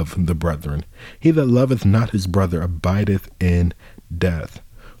love the brethren. He that loveth not his brother abideth in death.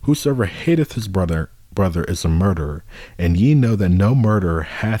 Whosoever hateth his brother is a murderer, and ye know that no murderer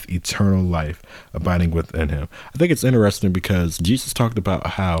hath eternal life abiding within him. I think it's interesting because Jesus talked about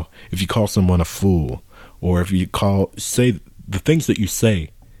how if you call someone a fool, or if you say the things that you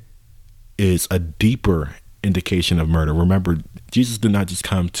say is a deeper indication of murder. Remember, Jesus did not just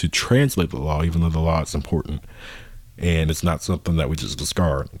come to translate the law, even though the law is important. And it's not something that we just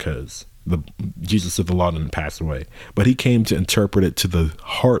discard, because Jesus said the law didn't pass away, but he came to interpret it to the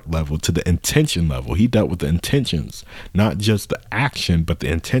heart level, to the intention level. He dealt with the intentions, not just the action, but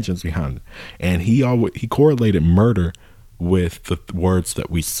the intentions behind it. And he correlated murder with the words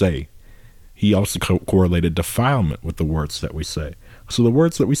that we say. He also correlated defilement with the words that we say. So the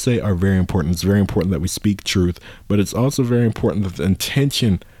words that we say are very important. It's very important that we speak truth, but it's also very important that the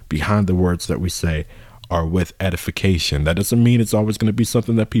intention behind the words that we say are with edification. That doesn't mean it's always going to be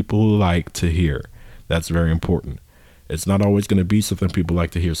something that people like to hear. That's very important. It's not always going to be something people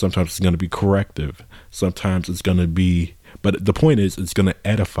like to hear. Sometimes it's going to be corrective. Sometimes it's going to be, but the point is, it's going to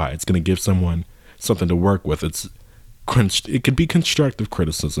edify. It's going to give someone something to work with. It could be constructive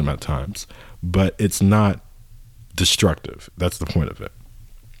criticism at times, but it's not destructive. That's the point of it.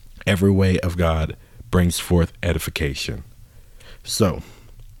 Every way of God brings forth edification. So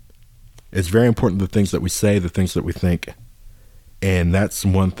it's very important, the things that we say, the things that we think. And that's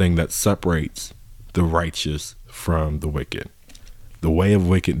one thing that separates the righteous from the wicked. The way of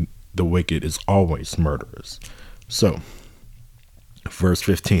the wicked is always murderous. So verse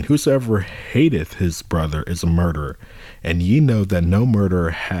 15, whosoever hateth his brother is a murderer, and ye know that no murderer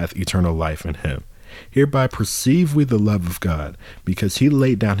hath eternal life in him. Hereby perceive we the love of God, because he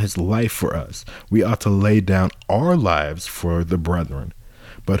laid down his life for us. We ought to lay down our lives for the brethren.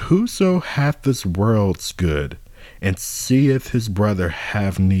 But whoso hath this world's good, and seeth his brother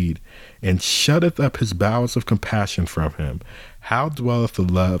have need, and shutteth up his bowels of compassion from him, how dwelleth the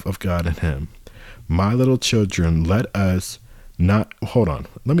love of God in him? My little children, let us not, hold on,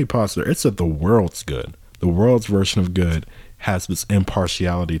 let me pause there. It said the world's good. The world's version of good has this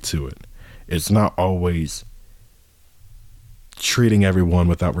impartiality to it. It's not always treating everyone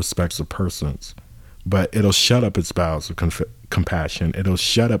without respect of persons, but it'll shut up its bowels of compassion. It'll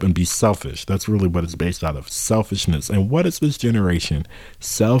shut up and be selfish. That's really what it's based out of, selfishness. And what is this generation?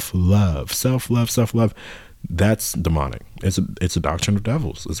 Self-love, self-love, self-love. That's demonic. It's a doctrine of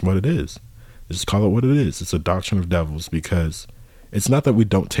devils. It's what it is. Just call it what it is. It's a doctrine of devils, because it's not that we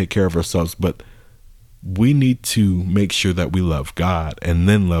don't take care of ourselves, but we need to make sure that we love God and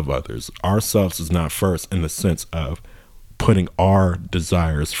then love others. Ourselves is not first in the sense of putting our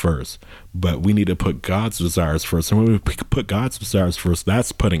desires first, but we need to put God's desires first. And when we put God's desires first,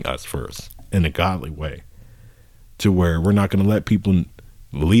 that's putting us first in a godly way, to where we're not going to let people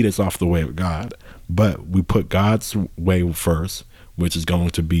lead us off the way of God, but we put God's way first, which is going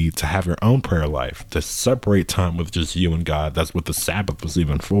to be to have your own prayer life, to separate time with just you and God. That's what the Sabbath was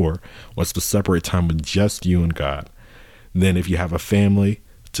even for, was to separate time with just you and God. Then if you have a family,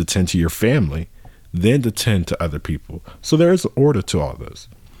 to tend to your family, then to tend to other people. So there is order to all this.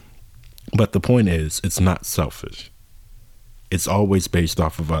 But the point is, it's not selfish. It's always based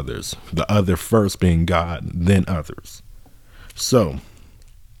off of others. The other first being God, then others. So,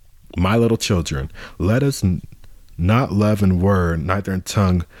 my little children, let us not love in word, neither in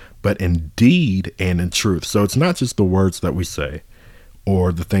tongue, but in deed and in truth. So it's not just the words that we say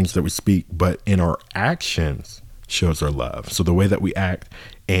or the things that we speak, but in our actions shows our love. So the way that we act,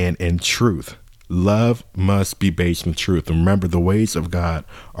 and in truth. Love must be based in truth. And remember, the ways of God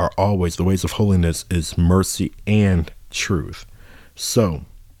are always, the ways of holiness is mercy and truth. So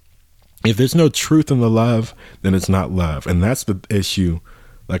if there's no truth in the love, then it's not love. And that's the issue,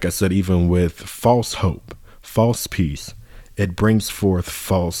 like I said, even with false hope, false peace, it brings forth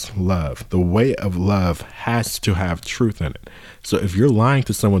false love. The way of love has to have truth in it. So if you're lying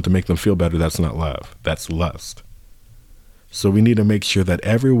to someone to make them feel better, that's not love. That's lust. So we need to make sure that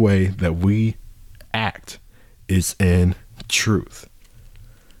every way that we act is in truth.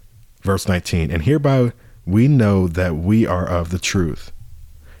 Verse 19, and hereby we know that we are of the truth,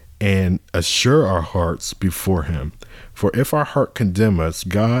 and assure our hearts before him. For if our heart condemn us,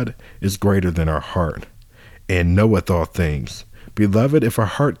 God is greater than our heart, and knoweth all things. Beloved, if our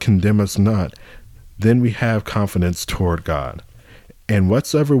heart condemn us not, then we have confidence toward God. And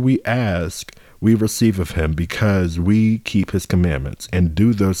whatsoever we ask, we receive of him, because we keep his commandments and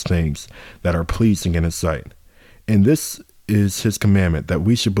do those things that are pleasing in his sight. And this is his commandment, that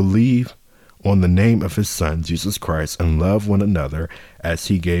we should believe on the name of his Son, Jesus Christ, and love one another as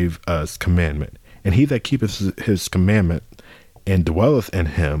he gave us commandment. And he that keepeth his commandment and dwelleth in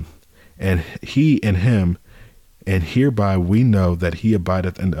him, and he in him, and hereby we know that he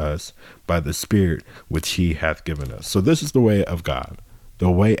abideth in us by the Spirit which he hath given us. So this is the way of God. The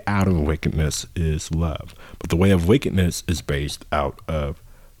way out of wickedness is love, but the way of wickedness is based out of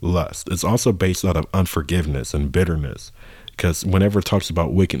lust. It's also based out of unforgiveness and bitterness, because whenever it talks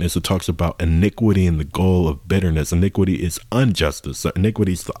about wickedness, it talks about iniquity and the goal of bitterness. Iniquity is injustice. So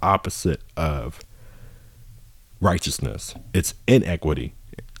iniquity is the opposite of righteousness. It's inequity,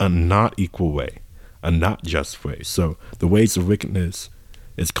 a not equal way, a not just way. So the ways of wickedness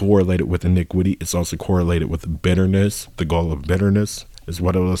is correlated with iniquity. It's also correlated with bitterness. The goal of bitterness is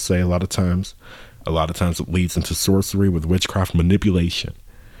what it will say a lot of times. A lot of times it leads into sorcery with witchcraft, manipulation.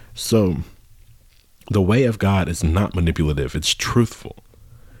 So the way of God is not manipulative. It's truthful.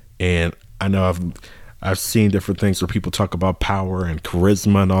 And I know I've seen different things where people talk about power and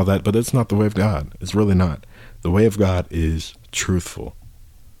charisma and all that, but it's not the way of God. It's really not. The way of God is truthful.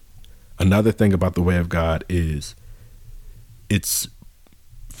 Another thing about the way of God is it's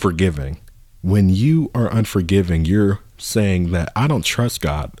forgiving. When you are unforgiving, you're saying that I don't trust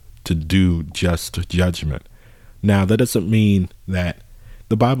God to do just judgment. Now, that doesn't mean that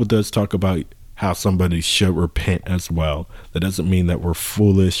the Bible does talk about how somebody should repent as well. That doesn't mean that we're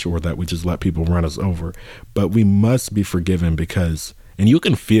foolish or that we just let people run us over, but we must be forgiven because, and you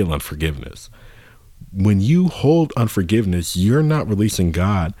can feel unforgiveness. When you hold unforgiveness, you're not releasing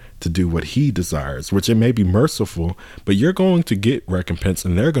God to do what he desires, which it may be merciful, but you're going to get recompense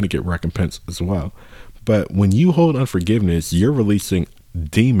and they're going to get recompense as well. But when you hold unforgiveness, you're releasing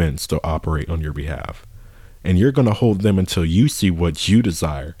demons to operate on your behalf. And you're going to hold them until you see what you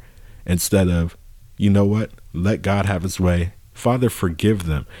desire instead of, you know what, let God have his way. Father, forgive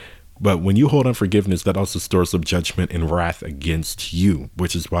them. But when you hold unforgiveness, that also stores up judgment and wrath against you,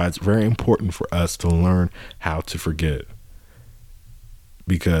 which is why it's very important for us to learn how to forgive.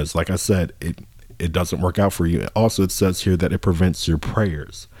 Because like I said, it doesn't work out for you. Also, it says here that it prevents your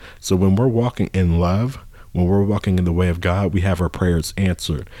prayers. So when we're walking in love, when we're walking in the way of God, we have our prayers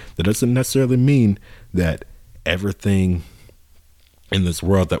answered. That doesn't necessarily mean that everything in this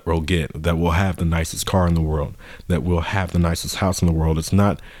world that we'll get, that we'll have the nicest car in the world, that we'll have the nicest house in the world. It's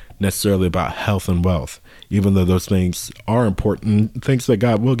not necessarily about health and wealth, even though those things are important, things that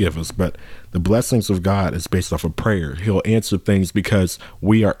God will give us. But the blessings of God is based off of prayer. He'll answer things because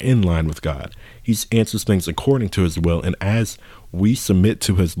we are in line with God. He answers things according to his will. And as we submit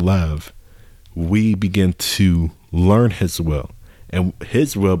to his love, we begin to learn his will, and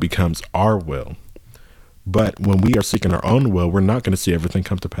his will becomes our will. But when we are seeking our own will, we're not going to see everything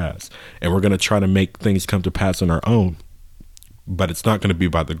come to pass. And we're going to try to make things come to pass on our own. But it's not going to be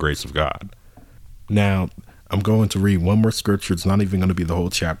by the grace of God. Now, I'm going to read one more scripture. It's not even going to be the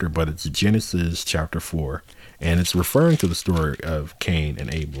whole chapter, but it's Genesis chapter 4. And it's referring to the story of Cain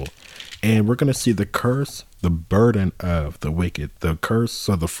and Abel. And we're going to see the curse, the burden of the wicked, the curse.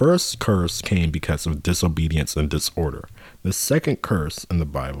 So the first curse came because of disobedience and disorder. The second curse in the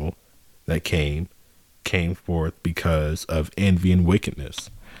Bible that came forth because of envy and wickedness.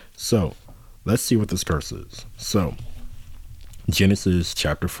 So let's see what this curse is. So Genesis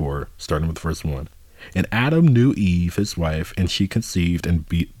chapter 4, starting with verse 1. And Adam knew Eve, his wife, and she conceived and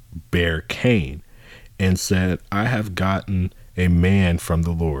bare Cain, and said, I have gotten a man from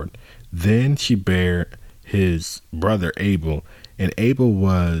the Lord. Then she bare his brother Abel, and Abel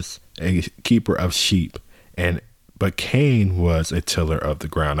was a keeper of sheep, but Cain was a tiller of the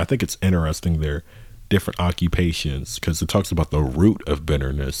ground. I think it's interesting there, different occupations, because it talks about the root of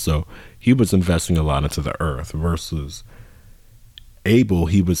bitterness. So he was investing a lot into the earth versus Abel,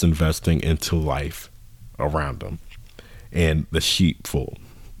 he was investing into life around him and the sheepfold.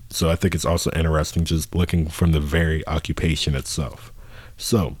 So I think it's also interesting just looking from the very occupation itself.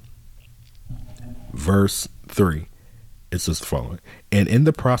 So verse 3, it says the following. And in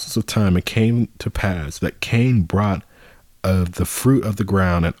the process of time, it came to pass that Cain brought of the fruit of the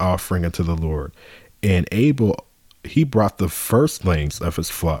ground an offering unto the Lord. And Abel, he brought the firstlings of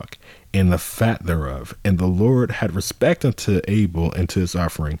his flock and the fat thereof. And the Lord had respect unto Abel and to his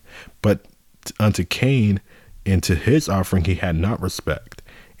offering, but unto Cain and to his offering he had not respect.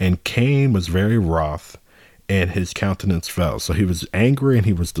 And Cain was very wroth, and his countenance fell. So he was angry and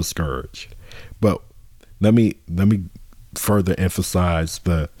he was discouraged. But let me further emphasize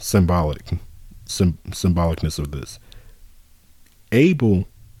the symbolicness of this. Abel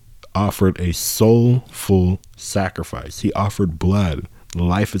offered a soulful sacrifice. He offered blood.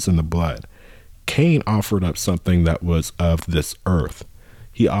 Life is in the blood. Cain offered up something that was of this earth.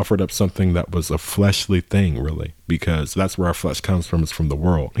 He offered up something that was a fleshly thing, really, because that's where our flesh comes from, is from the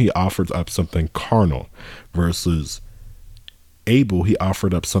world. He offered up something carnal versus Abel. He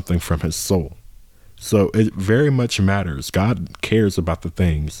offered up something from his soul. So it very much matters. God cares about the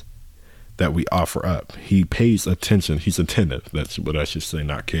things that we offer up. He pays attention. He's attentive. That's what I should say,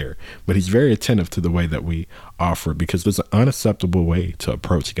 not care. But he's very attentive to the way that we offer, because there's an unacceptable way to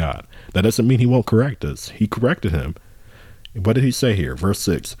approach God. That doesn't mean he won't correct us. He corrected him. What did he say here? Verse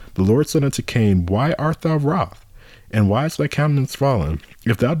 6, the Lord said unto Cain, why art thou wroth? And why is thy countenance fallen?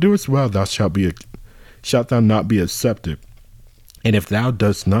 If thou doest well, shalt thou not be accepted. And if thou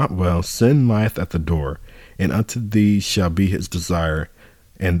dost not well, sin lieth at the door, and unto thee shall be his desire,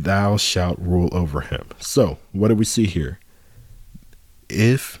 and thou shalt rule over him. So what do we see here?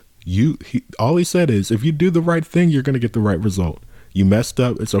 All he said is, if you do the right thing, you're going to get the right result. You messed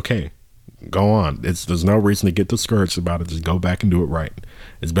up, it's okay. Go on. There's no reason to get discouraged about it. Just go back and do it right.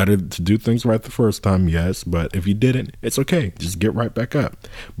 It's better to do things right the first time, yes, but if you didn't, it's okay. Just get right back up.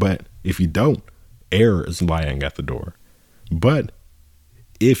 But if you don't, error is lying at the door. But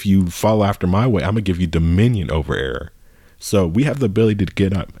if you follow after my way, I'm going to give you dominion over error. So we have the ability to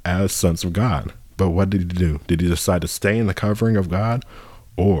get up as sons of God. But what did he do? Did he decide to stay in the covering of God,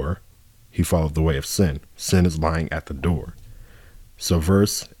 or he followed the way of sin? Sin is lying at the door. So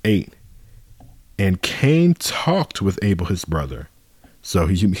verse 8, And Cain talked with Abel, his brother. So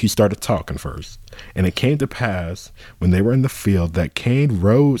he started talking first. And it came to pass when they were in the field that Cain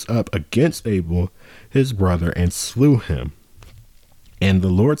rose up against Abel, his brother, and slew him. And the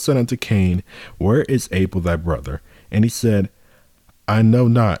Lord said unto Cain, where is Abel thy brother? And he said, I know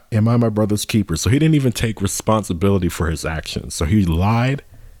not. Am I my brother's keeper? So he didn't even take responsibility for his actions. So he lied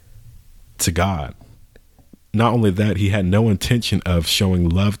to God. Not only that, he had no intention of showing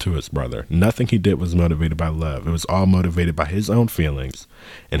love to his brother. Nothing he did was motivated by love. It was all motivated by his own feelings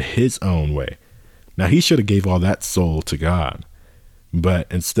and his own way. Now, he should have gave all that soul to God, but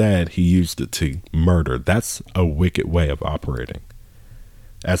instead he used it to murder. That's a wicked way of operating.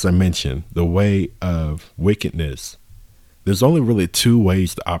 As I mentioned, the way of wickedness, there's only really two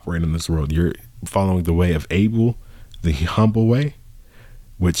ways to operate in this world. You're following the way of Abel, the humble way,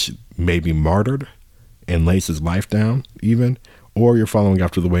 which may be martyred and lays his life down even, or you're following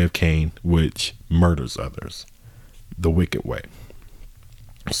after the way of Cain, which murders others, the wicked way.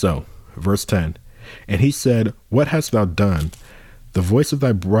 So, verse 10, and he said, what hast thou done? The voice of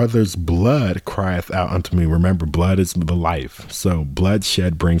thy brother's blood crieth out unto me. Remember, blood is the life. So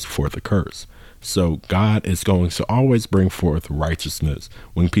bloodshed brings forth a curse. So God is going to always bring forth righteousness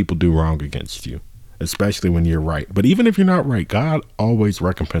when people do wrong against you, especially when you're right. But even if you're not right, God always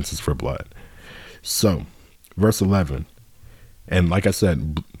recompenses for blood. So, verse 11, and like I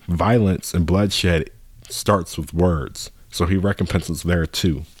said, violence and bloodshed starts with words. So he recompenses there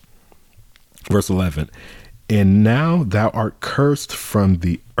too. Verse 11, and now thou art cursed from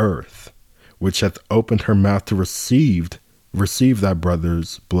the earth, which hath opened her mouth to receive thy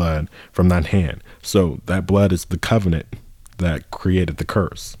brother's blood from thine hand. So that blood is the covenant that created the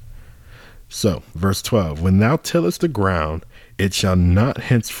curse. So, verse 12, when thou tillest the ground, it shall not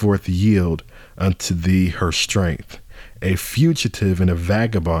henceforth yield unto thee her strength. A fugitive and a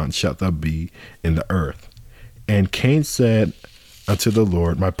vagabond shalt thou be in the earth. And Cain said unto the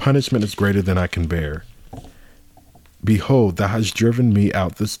Lord, my punishment is greater than I can bear. Behold, thou hast driven me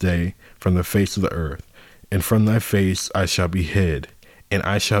out this day from the face of the earth, and from thy face I shall be hid, and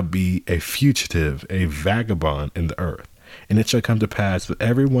I shall be a fugitive, a vagabond in the earth. And it shall come to pass that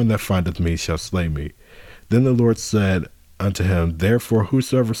every one that findeth me shall slay me. Then the Lord said unto him, therefore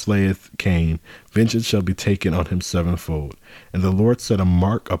whosoever slayeth Cain, vengeance shall be taken on him sevenfold. And the Lord set a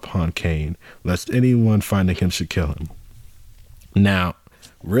mark upon Cain, lest anyone finding him should kill him. Now,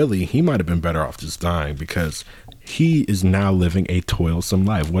 really, he might have been better off just dying, because he is now living a toilsome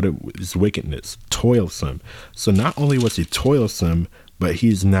life. What is wickedness? Toilsome. So not only was he toilsome, but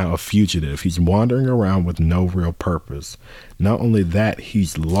he's now a fugitive. He's wandering around with no real purpose. Not only that,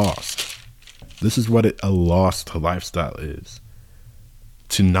 he's lost. This is what a lost lifestyle is.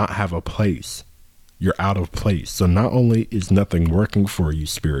 To not have a place. You're out of place. So not only is nothing working for you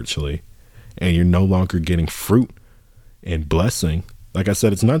spiritually, and you're no longer getting fruit and blessing. Like I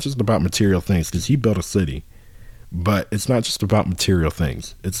said, it's not just about material things, because he built a city. But it's not just about material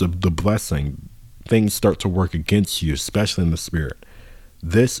things. It's the blessing. Things start to work against you, especially in the spirit.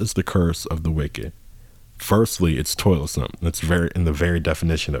 This is the curse of the wicked. Firstly, it's toilsome. That's in the very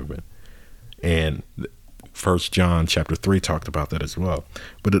definition of it. And 1 John chapter 3 talked about that as well.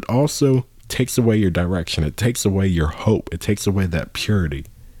 But it also takes away your direction. It takes away your hope. It takes away that purity.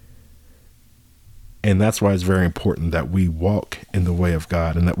 And that's why it's very important that we walk in the way of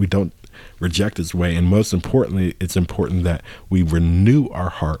God and that we don't reject his way. And most importantly, it's important that we renew our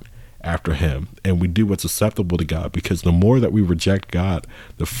heart after him and we do what's acceptable to God, because the more that we reject God,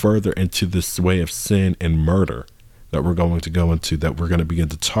 the further into this way of sin and murder that we're going to go into, that we're going to begin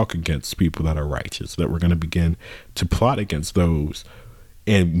to talk against people that are righteous, that we're going to begin to plot against those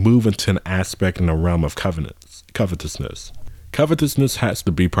and move into an aspect in the realm of covetousness. Covetousness has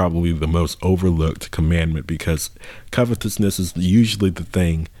to be probably the most overlooked commandment, because covetousness is usually the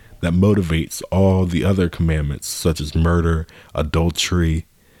thing that motivates all the other commandments, such as murder, adultery,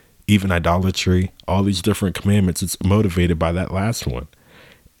 even idolatry, all these different commandments. It's motivated by that last one.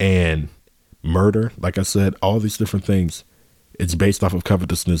 And murder, like I said, all these different things, it's based off of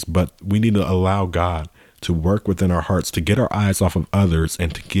covetousness. But we need to allow God to work within our hearts, to get our eyes off of others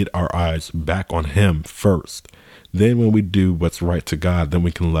and to get our eyes back on him first. Then when we do what's right to God, then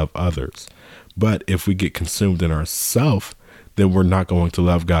we can love others. But if we get consumed in ourself, then we're not going to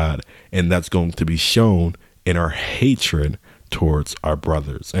love God. And that's going to be shown in our hatred towards our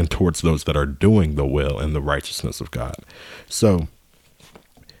brothers and towards those that are doing the will and the righteousness of God. So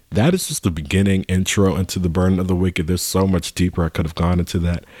that is just the beginning intro into the burden of the wicked. There's so much deeper I could have gone into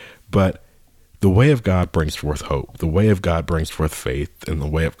that. But the way of God brings forth hope. The way of God brings forth faith. And the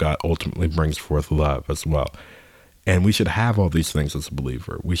way of God ultimately brings forth love as well. And we should have all these things as a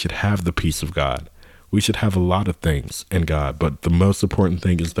believer. We should have the peace of God. We should have a lot of things in God, but the most important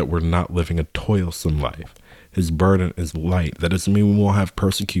thing is that we're not living a toilsome life. His burden is light. That doesn't mean we won't have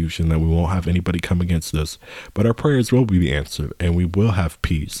persecution, that we won't have anybody come against us, but our prayers will be answered, and we will have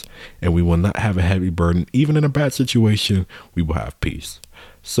peace, and we will not have a heavy burden. Even in a bad situation, we will have peace.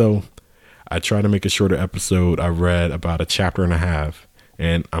 So I try to make a shorter episode. I read about a chapter and a half,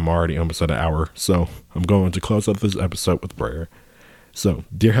 and I'm already almost at an hour. So I'm going to close up this episode with prayer. So,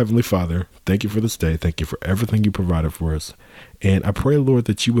 dear Heavenly Father, thank you for this day. Thank you for everything you provided for us. And I pray, Lord,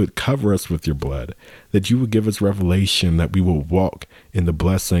 that you would cover us with your blood, that you would give us revelation, that we will walk in the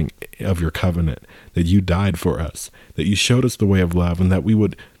blessing of your covenant, that you died for us, that you showed us the way of love, and that we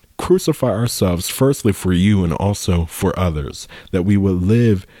would crucify ourselves firstly for you and also for others, that we would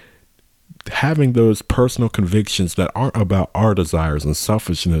live having those personal convictions that aren't about our desires and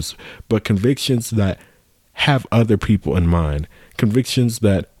selfishness, but convictions that have other people in mind, convictions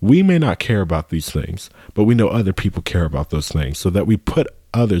that we may not care about these things, but we know other people care about those things, so that we put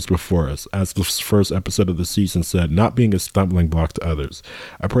others before us, as the first episode of the season said, not being a stumbling block to others.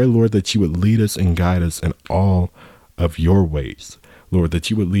 I pray, Lord, that you would lead us and guide us in all of your ways. Lord, that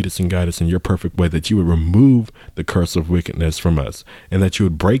you would lead us and guide us in your perfect way, that you would remove the curse of wickedness from us, and that you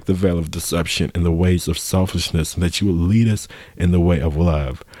would break the veil of deception in the ways of selfishness, and that you would lead us in the way of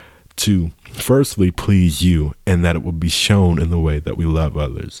love, to firstly please you, and that it will be shown in the way that we love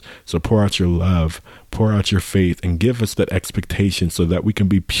others. So pour out your love, pour out your faith, and give us that expectation so that we can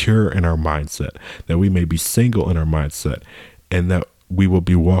be pure in our mindset, that we may be single in our mindset, and that we will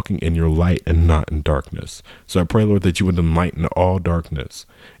be walking in your light and not in darkness. So I pray, Lord, that you would enlighten all darkness,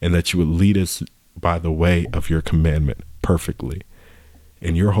 and that you would lead us by the way of your commandment perfectly.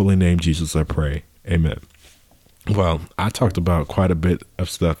 In your holy name, Jesus, I pray. Amen. Well, I talked about quite a bit of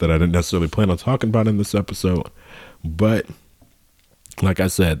stuff that I didn't necessarily plan on talking about in this episode, but like I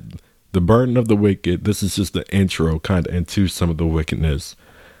said, the burden of the wicked, this is just the intro kind of into some of the wickedness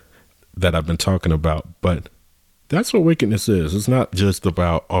that I've been talking about, but that's what wickedness is. It's not just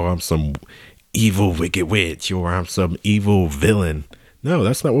about, oh, I'm some evil wicked witch or I'm some evil villain. No,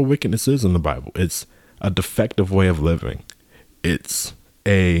 that's not what wickedness is in the Bible. It's a defective way of living. It's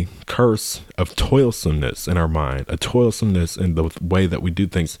a curse of toilsomeness in our mind, a toilsomeness in the way that we do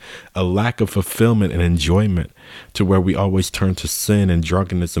things, a lack of fulfillment and enjoyment, to where we always turn to sin and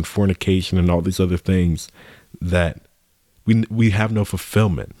drunkenness and fornication and all these other things that we have no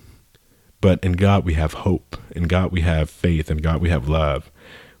fulfillment. But in God we have hope, in God we have faith, in God we have love,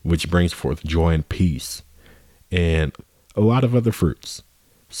 which brings forth joy and peace and a lot of other fruits.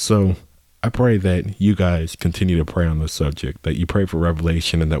 So I pray that you guys continue to pray on this subject, that you pray for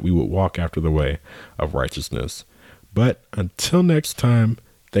revelation, and that we would walk after the way of righteousness. But until next time,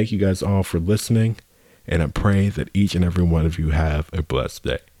 thank you guys all for listening, and I pray that each and every one of you have a blessed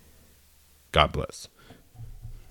day. God bless.